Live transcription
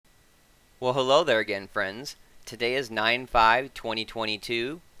Well, hello there again, friends. Today is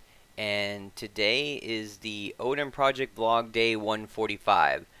 9/5/2022, and today is the Odin Project vlog day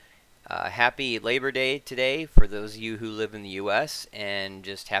 145. Happy Labor Day today for those of you who live in the U.S., and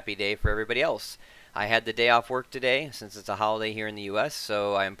just happy day for everybody else. I had the day off work today since it's a holiday here in the U.S.,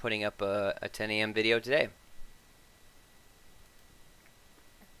 so I'm putting up a 10 a.m. video today.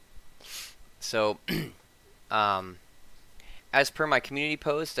 So, as per my community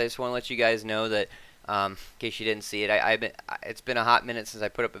post, I just want to let you guys know that, in case you didn't see it, it's been a hot minute since I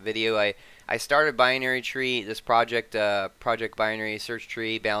put up a video. I started binary tree, this project, project binary search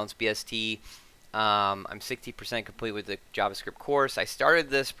tree, balance BST. I'm 60% complete with the JavaScript course. I started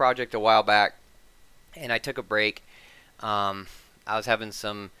this project a while back, and I took a break. I was having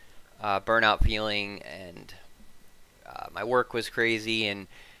some burnout feeling, and my work was crazy, and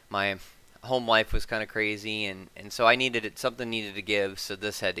my home life was kind of crazy, and so I needed it, something needed to give, so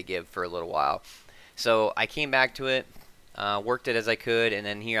this had to give for a little while. So I came back to it, worked it as I could, and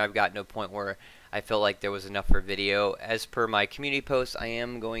then here I've gotten to a point where I felt like there was enough for video. As per my community post, I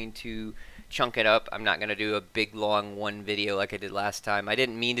am going to chunk it up. I'm not going to do a big long one video like I did last time. I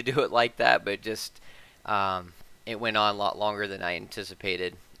didn't mean to do it like that, but just it went on a lot longer than I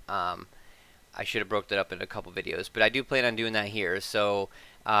anticipated. I should have broke that up into a couple videos, but I do plan on doing that here. So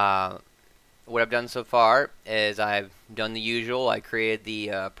what I've done so far is I've done the usual. I created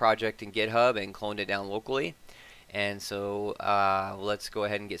the project in GitHub and cloned it down locally. And so let's go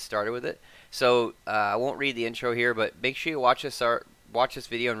ahead and get started with it. So I won't read the intro here, but make sure you watch this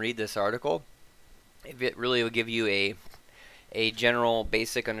video and read this article. It really will give you a general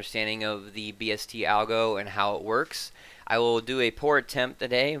basic understanding of the BST algo and how it works. I will do a poor attempt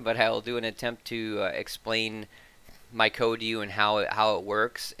today, but I will do an attempt to explain my code to you and how it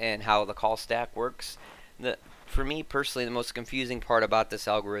works and how the call stack works. For me personally, the most confusing part about this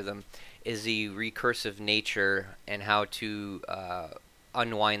algorithm is the recursive nature and how to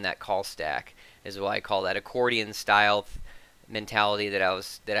unwind that call stack, is what I call that accordion style mentality that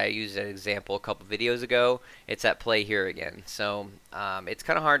I used as an example a couple videos ago. It's at play here again. So it's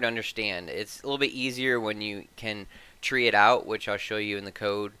kind of hard to understand. It's a little bit easier when you can tree it out, which I'll show you in the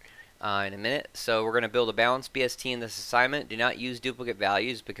code in a minute. So we're going to build a balanced BST in this assignment. Do not use duplicate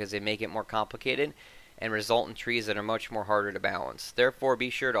values because they make it more complicated and result in trees that are much more harder to balance. Therefore, be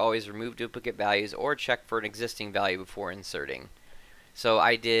sure to always remove duplicate values or check for an existing value before inserting. So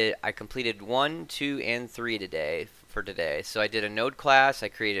I completed 1, 2, and 3 today. So I did a node class, I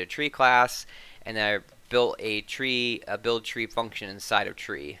created a tree class, and then I built a buildTree function inside of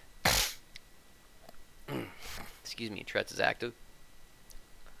tree. Excuse me, Tourette's is active.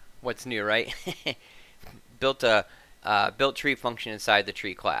 What's new, right? Built a buildTree function inside the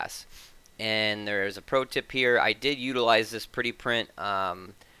tree class. And there's a pro tip here. I did utilize this pretty print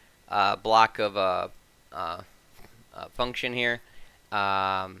block of a function here,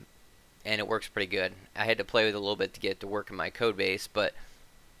 and it works pretty good. I had to play with it a little bit to get it to work in my code base, but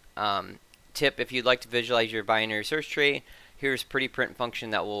tip, if you'd like to visualize your binary search tree, here's pretty print function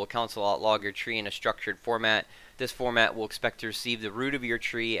that will console.log your tree in a structured format. This format will expect to receive the root of your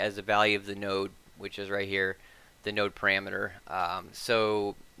tree as the value of the node, which is right here, the node parameter.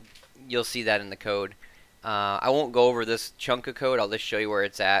 So you'll see that in the code. I won't go over this chunk of code. I'll just show you where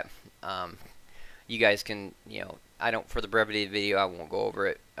it's at. You guys can, for the brevity of the video, I won't go over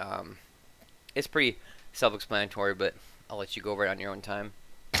it. It's pretty self-explanatory, but I'll let you go over it on your own time.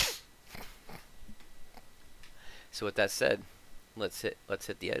 So with that said, let's hit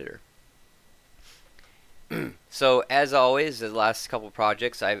the editor. So as always, the last couple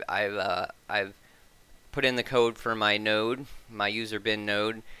projects, I've put in the code for my node, my user bin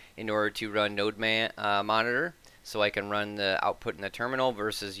node, in order to run node monitor, so I can run the output in the terminal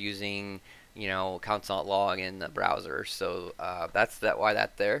versus using console.log in the browser. So that's why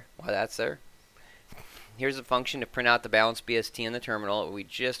that's there. Here's a function to print out the balanced BST in the terminal we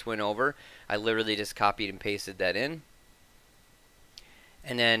just went over. I literally just copied and pasted that in.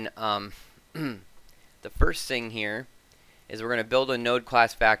 And then the first thing here is we're going to build a node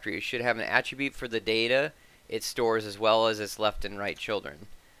class factory. It should have an attribute for the data it stores as well as its left and right children.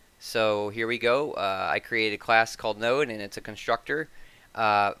 So here we go. I created a class called node, and it's a constructor.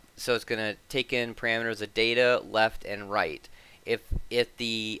 So it's going to take in parameters of data, left, and right. If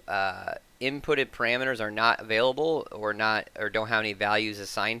the inputted parameters are not available or don't have any values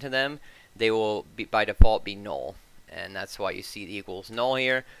assigned to them, they will by default be null, and that's why you see the equals null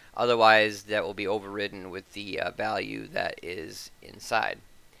here. Otherwise, that will be overridden with the value that is inside.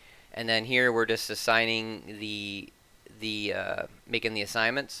 And then here we're just assigning making the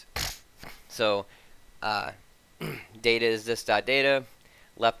assignments. So data is this dot data,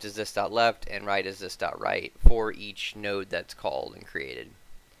 left is this dot left, and right is this dot right for each node that's called and created.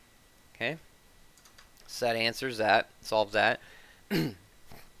 Okay, so that answers that, solves that. Here's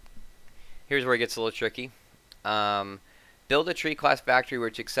where it gets a little tricky. Build a tree class factory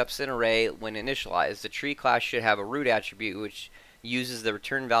which accepts an array when initialized. The tree class should have a root attribute which uses the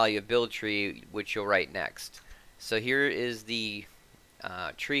return value of buildTree, which you'll write next. So here is the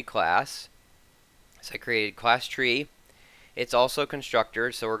tree class. So I created class tree. It's also a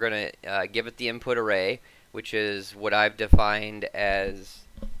constructor, so we're going to give it the input array, which is what I've defined as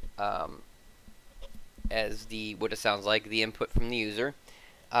the what it sounds like, the input from the user.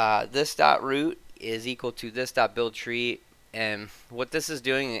 This dot root is equal to this dot buildTree, and what this is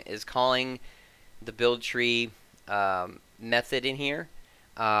doing is calling the buildTree method in here,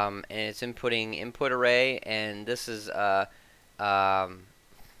 and it's inputting input array, and this is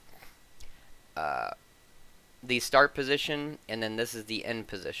the start position, and then this is the end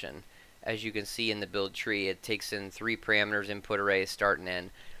position. As you can see in the buildTree, it takes in 3 parameters: input array, start, and end.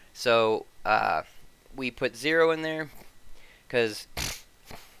 So we put 0 in there because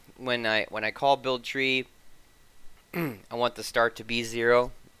when I call buildTree, I want the start to be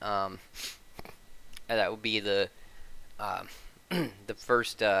 0. And that would be the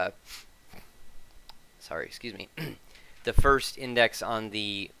first the first index on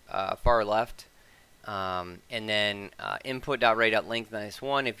the far left, and then input.array.length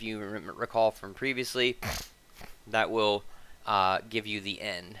 -1, if you recall from previously, that will give you the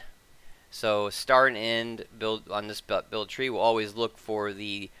end. So start and end build on this buildTree will always look for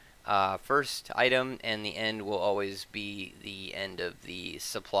the first item, and the end will always be the end of the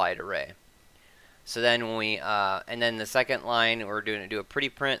supplied array. So then when we and then the second line, we're going to do a pretty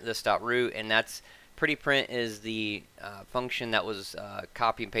print this dot root, and that's pretty print is the function that was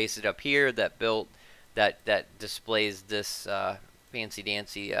copy and pasted up here that built that displays this fancy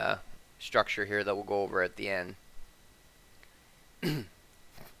dancy structure here that we'll go over at the end.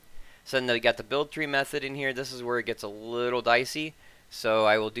 So then we got the buildTree method in here. This is where it gets a little dicey, so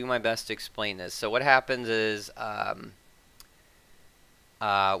I will do my best to explain this. So what happens is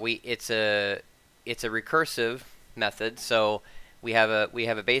it's a recursive method. So we have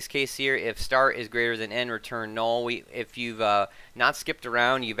a base case here. If start is greater than end, return null. If you've not skipped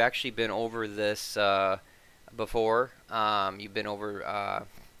around, you've actually been over this before. You've been over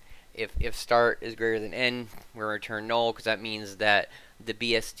if start is greater than end, we're going to return null, because that means that the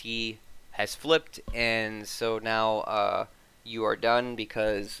BST has flipped, and so now you are done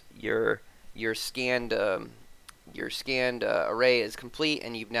because your scanned array is complete,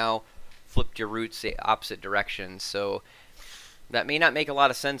 and you've now flipped your roots the opposite direction. So that may not make a lot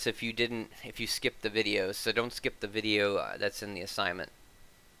of sense if you skipped the video, so don't skip the video that's in the assignment.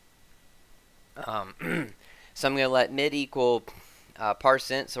 So I'm going to let mid equal parse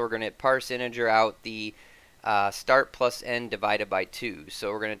int, so we're going to parse integer out the start plus end divided by 2.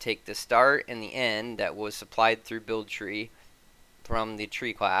 So we're going to take the start and the end that was supplied through buildTree from the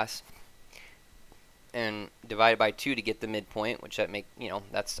tree class and divide by 2 to get the midpoint, which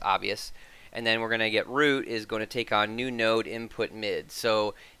that's obvious. And then we're going to get root is going to take on new node input mid,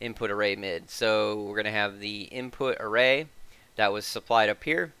 so input array mid. So we're going to have the input array that was supplied up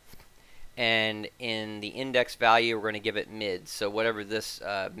here, and in the index value we're going to give it mid. So whatever this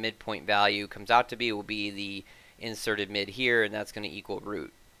midpoint value comes out to be will be the inserted mid here, and that's going to equal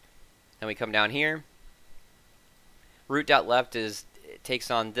root. Then we come down here. Root.left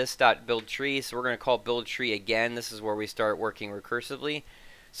takes on this dot buildTree, so we're going to call buildTree again. This is where we start working recursively.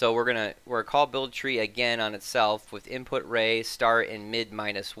 So we're going to call buildTree again on itself with input array, start, and mid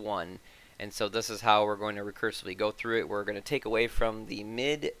 -1. And so this is how we're going to recursively go through it. We're going to take away from the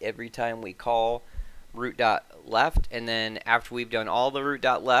mid every time we call root.left, and then after we've done all the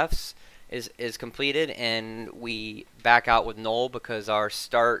root.lefts is completed, and we back out with null because our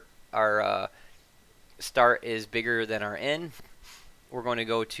start is bigger than our end. We're going to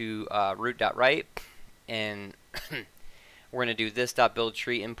go to root.right, and we're going to do this dot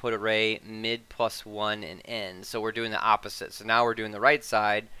buildTree input array mid +1 and end. So we're doing the opposite. So now we're doing the right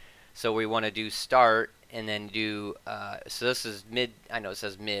side. So we want to do start and then do so this is mid. I know it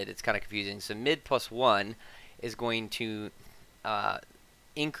says mid, it's kind of confusing. So mid +1 is going to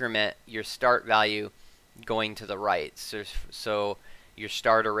increment your start value going to the right. So your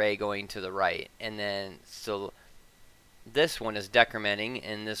start array going to the right, and then so this one is decrementing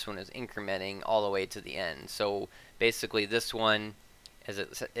and this one is incrementing all the way to the end. So basically this one, as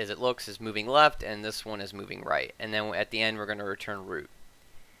it looks, is moving left, and this one is moving right. And then at the end we're going to return root.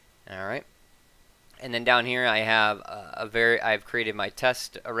 All right. And then down here I have I've created my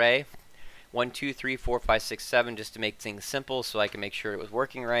test array, 1, 2, 3, 4, 5, 6, 7 just to make things simple so I can make sure it was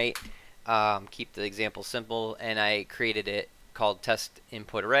working right. Keep the example simple, and I created it called test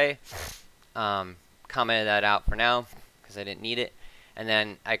input array. Commented that out for now because I didn't need it, and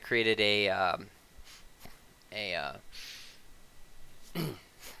then I created a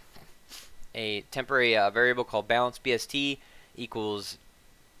temporary variable called balance BST equals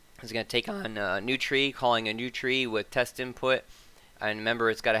is going to take on a new tree, calling a new tree with test input. And remember,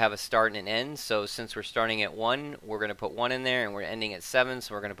 it's got to have a start and an end. So since we're starting at 1, we're going to put 1 in there, and we're ending at 7,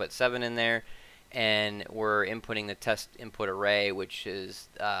 so we're going to put 7 in there. And we're inputting the test input array, which is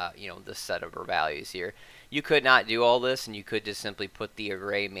the set of our values here. You could not do all this, and you could just simply put the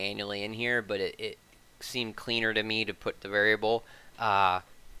array manually in here, but it seemed cleaner to me to put the variable.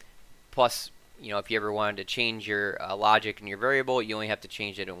 Plus, if you ever wanted to change your logic in your variable, you only have to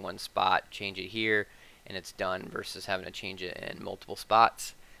change it in one spot, change it here, and it's done, versus having to change it in multiple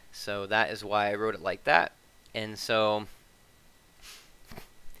spots. So that is why I wrote it like that. And so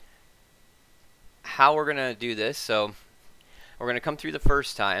how we're going to do this, so we're going to come through the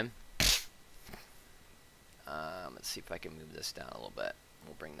first time. Let's see if I can move this down a little bit.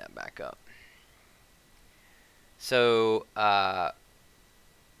 We'll bring that back up. So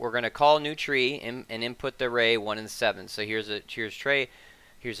we're going to call new tree and input the array 1 and 7. So here's a tree.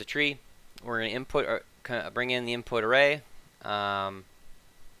 We're going to input bring in the input array, and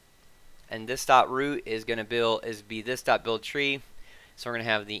this dot root is going to be this dot build tree. So we're going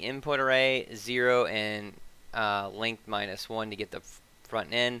to have the input array 0 and length -1 to get the front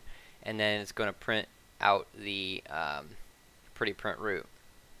and end, and then it's going to print out the pretty print root.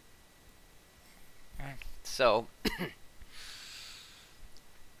 So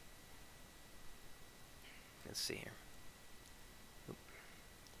let's see here.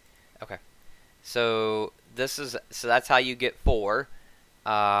 Okay, so that's how you get 4.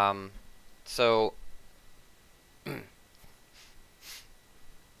 So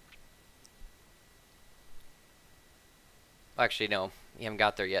actually, no, you haven't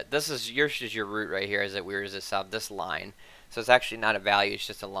got there yet. This is your root right here. As it weird as this out, this line. So it's actually not a value; it's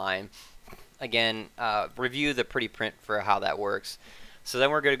just a line. Again, review the pretty print for how that works. So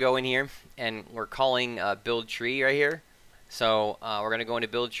then we're going to go in here, and we're calling buildTree right here. So we're going to go into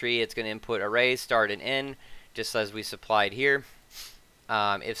buildTree. It's going to input array, start, and end, just as we supplied here.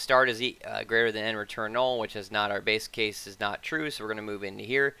 If start is greater than end, return null, which is not our base case, is not true. So we're going to move into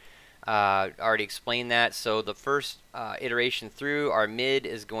here. Already explained that. So the first iteration through, our mid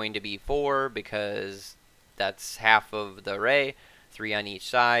is going to be 4 because that's half of the array, 3 on each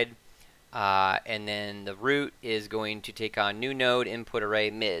side. And then the root is going to take on new node, input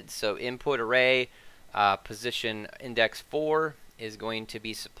array, mid. So input array position index 4 is going to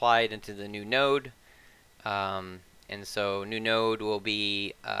be supplied into the new node. And so new node will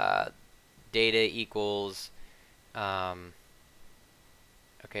be data equals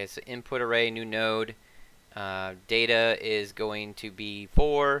okay, so input array, new node, data is going to be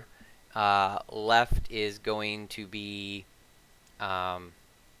 4, left is going to be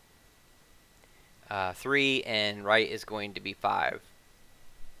 3, and right is going to be 5.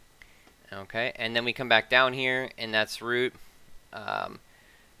 Okay, and then we come back down here, and that's root.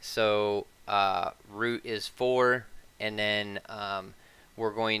 Root is 4, and then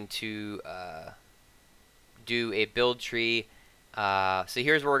we're going to do a build tree. So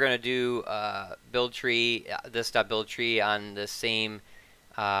here's where we're going to do build tree, this dot build tree on the same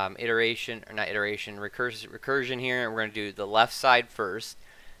recursion here, and we're going to do the left side first.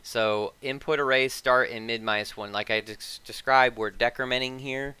 So input array start and mid -1, like I described, we're decrementing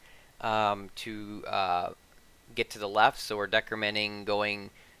here to get to the left. So we're decrementing going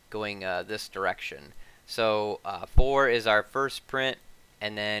this direction. So 4 is our first print,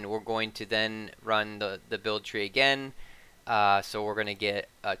 and then we're going to then run the build tree again. So we're going to get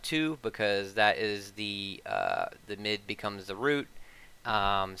 2 because that is the mid becomes the root.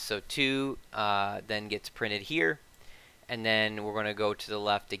 So 2 then gets printed here, and then we're going to go to the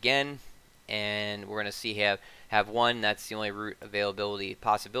left again, and we're going to see have 1. That's the only root availability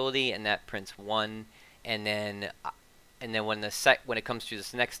possibility, and that prints 1. And then when it comes to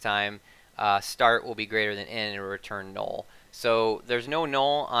this next time, start will be greater than end and will return null. So there's no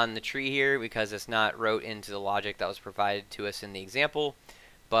null on the tree here because it's not wrote into the logic that was provided to us in the example,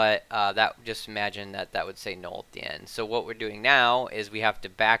 but just imagine that would say null at the end. So what we're doing now is we have to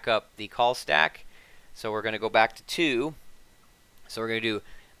back up the call stack. So we're going to go back to 2. So we're going to do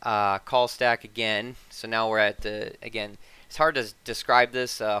call stack again. So now we're at again, it's hard to describe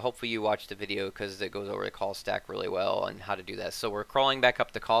this. Hopefully you watched the video because it goes over the call stack really well and how to do that. So we're crawling back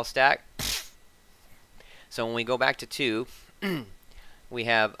up the call stack. So when we go back to 2,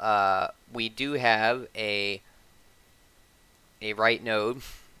 we do have a write node,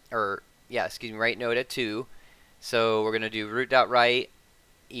 or yeah, excuse me, write node at 2. So we're going to do root.write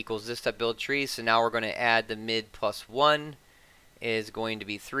equals this.buildTree. So now we're going to add the mid plus 1 is going to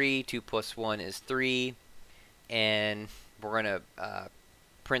be 3. 2 plus 1 is 3. And we're going to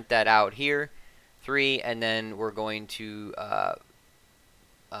print that out here, 3. And then we're going to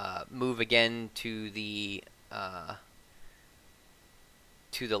move again to the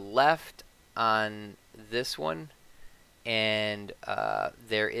left on this one. And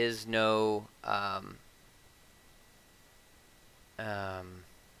there is no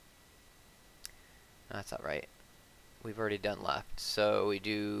that's not right. We've already done left, so we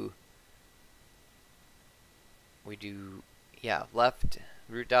do yeah, left.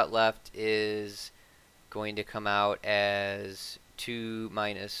 Root.left is going to come out as 2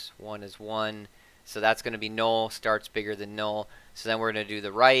 minus 1 is 1, so that's going to be null. Start's bigger than null. So then we're going to do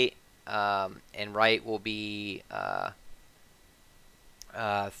the right, and right will be 3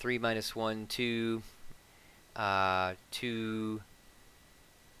 minus 1, 2, 2,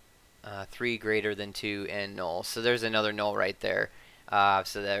 3 greater than 2, and null. So there's another null right there.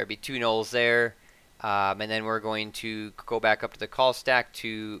 So there would be 2 nulls there. And then we're going to go back up to the call stack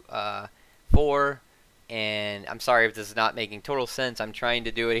to 4. And I'm sorry if this is not making total sense. I'm trying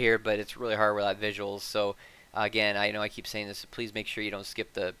to do it here, but it's really hard without visuals. So again, I know I keep saying this. Please make sure you don't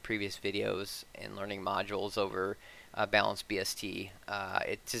skip the previous videos and learning modules over balanced BST.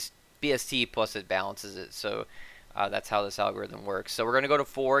 It's just BST plus it balances it. So that's how this algorithm works. So we're going to go to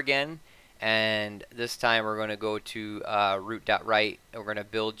 4 again, and this time we're going to go to root.write, and we're going to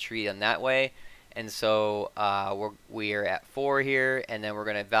build tree in that way. And so we are at 4 here, and then we're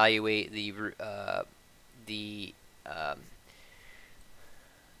going to evaluate the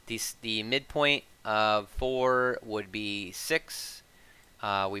midpoint of 4 would be 6.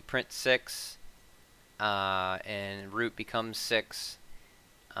 We print 6, and root becomes 6,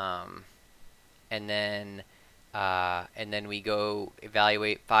 and then we go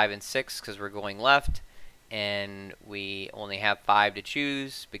evaluate 5 and 6 because we're going left, and we only have 5 to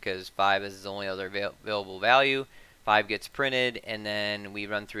choose because 5 is the only other available value. 5 gets printed, and then we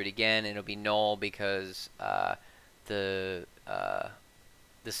run through it again, and it'll be null because the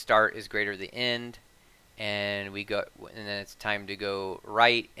start is greater than the end, and then it's time to go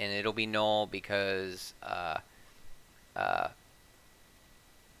right, and it'll be null because 5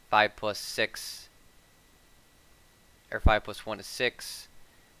 plus 6, or 5 plus 1 is 6,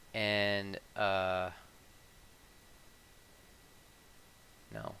 and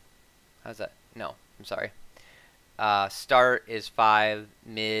no, how's that? No, I'm sorry. Start is 5,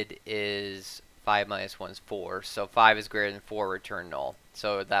 mid is 5 minus 1 is 4. So 5 is greater than 4, return null.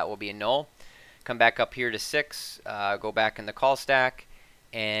 So that will be a null. Come back up here to 6, go back in the call stack,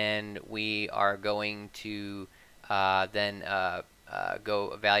 and we are going to then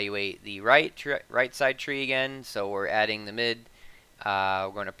go evaluate the right side tree again. So we're adding the mid.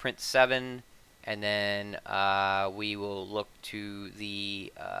 We're going to print 7, and then we will look to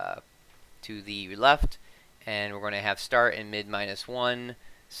the left, and we're going to have start and mid minus 1.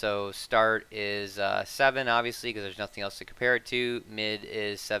 So start is 7, obviously, because there's nothing else to compare it to. Mid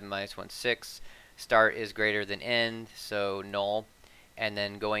is 7 minus 1, 6. Start is greater than end, so null. And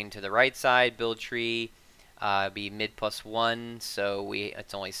then going to the right side, build tree, be mid plus 1, so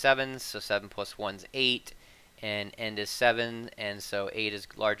it's only 7, so 7 plus 1 is 8, and end is 7, and so 8 is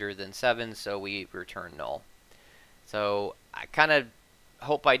larger than 7, so we return null. So I kind of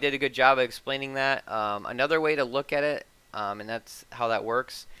hope I did a good job of explaining that. Another way to look at it, and that's how that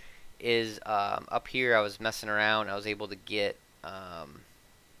works, is up here I was messing around. I was able to get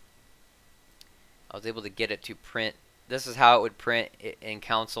it to print. This is how it would print in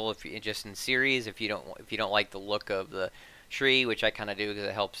console if you just in series. If you don't like the look of the tree, which I kind of do because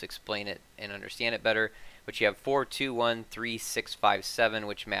it helps explain it and understand it better. But you have 4, 2, 1, 3, 6, 5, 7,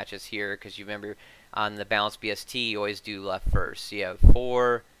 which matches here because you remember on the balanced BST you always do left first. So you have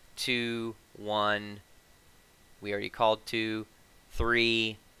 4, 2, 1. We already called 2,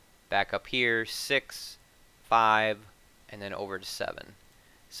 3. Back up here 6, 5, and then over to 7.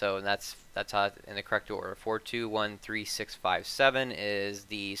 So that's how in the correct order. 4, 2, 1, 3, 6, 5, 7 is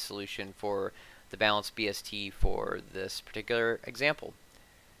the solution for the balanced BST for this particular example.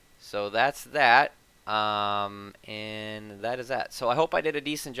 So that's that, and that is that. So I hope I did a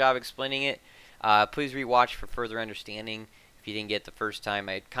decent job explaining it. Please rewatch for further understanding. If you didn't get it the first time,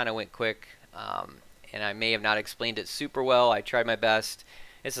 I kind of went quick, and I may have not explained it super well. I tried my best.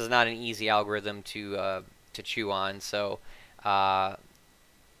 This is not an easy algorithm to chew on. So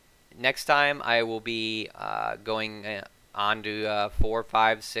next time I will be going on to 4,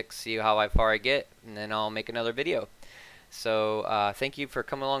 5, 6, see how far I get, and then I'll make another video. So thank you for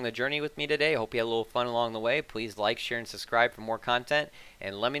coming along the journey with me today. I hope you had a little fun along the way. Please like, share, and subscribe for more content.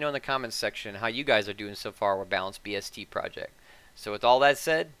 And let me know in the comments section how you guys are doing so far with Balanced BST project. So with all that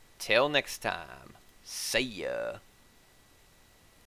said, till next time, see ya.